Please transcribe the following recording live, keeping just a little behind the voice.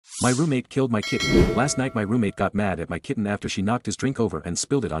My roommate killed my kitten. Last night my roommate got mad at my kitten after she knocked his drink over and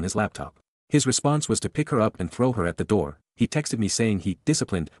spilled it on his laptop. His response was to pick her up and throw her at the door. He texted me saying he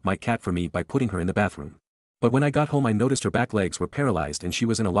disciplined my cat for me by putting her in the bathroom. But when I got home I noticed her back legs were paralyzed and she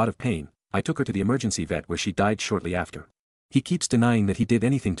was in a lot of pain. I took her to the emergency vet where she died shortly after. He keeps denying that he did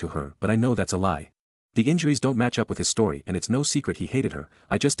anything to her, but I know that's a lie. The injuries don't match up with his story and it's no secret he hated her.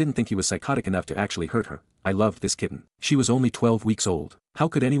 I just didn't think he was psychotic enough to actually hurt her. I loved this kitten. She was only 12 weeks old. How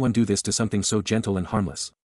could anyone do this to something so gentle and harmless?